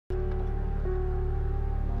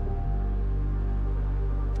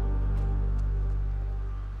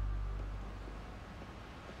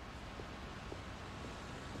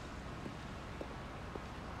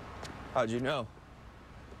How'd you know?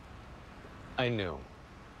 I knew.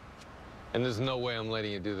 And there's no way I'm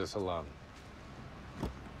letting you do this alone.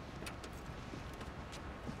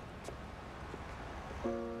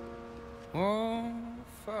 Oh,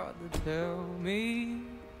 Father, tell me,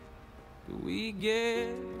 do we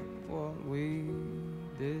get what we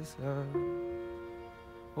deserve?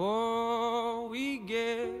 Oh, we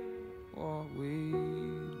get what we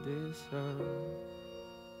deserve.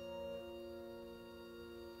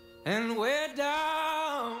 And where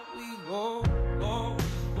down we go, go,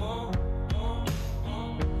 go, go,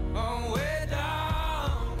 go. Oh, where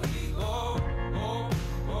down we go, go,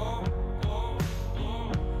 go, go,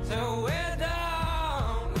 go. So where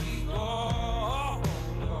down we go,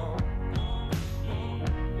 go, go, go.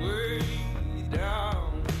 Way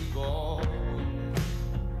down we go.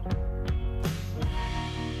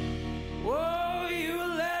 Oh, you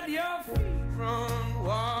let your feet run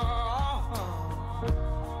wild.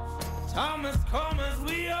 Thomas, come as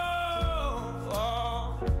we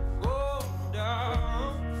all go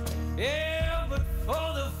down. Yeah, but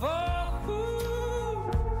for the folk who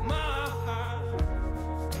my heart,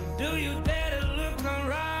 do you dare to look them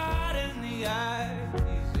right in the eyes?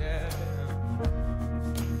 Yeah.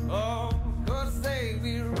 Oh, 'cause say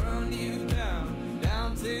we run you down,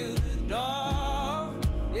 down to the door.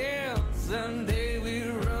 Yeah, someday we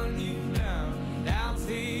run you down, down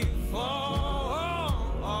till you fall.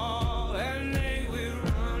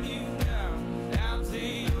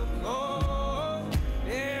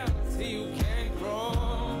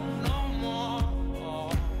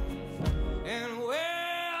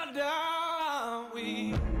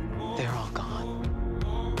 They're all gone.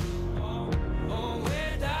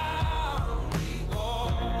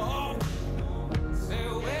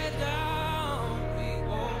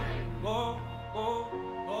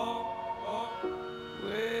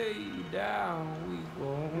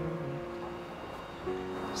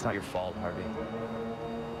 It's not your fault, Harvey.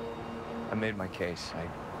 I made my case. I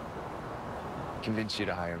convinced you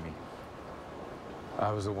to hire me.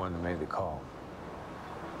 I was the one who made the call.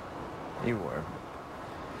 You were.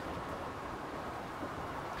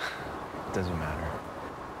 It doesn't matter.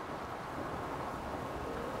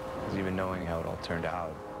 Because even knowing how it all turned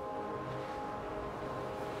out,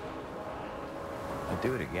 I'd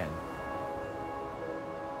do it again.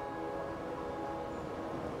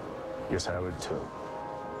 Guess I would too.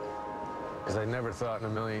 Because I never thought in a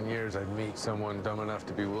million years I'd meet someone dumb enough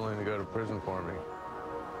to be willing to go to prison for me.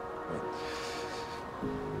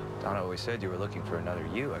 Donna always said you were looking for another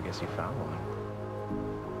you. I guess you found one.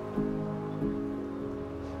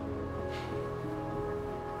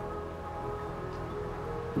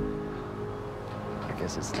 I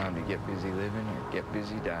guess it's time to get busy living or get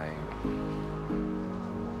busy dying.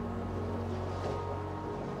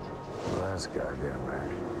 Well, that's goddamn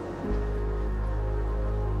right.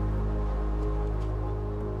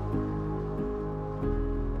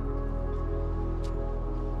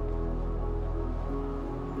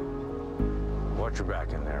 Watch your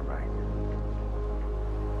back in there, Mike.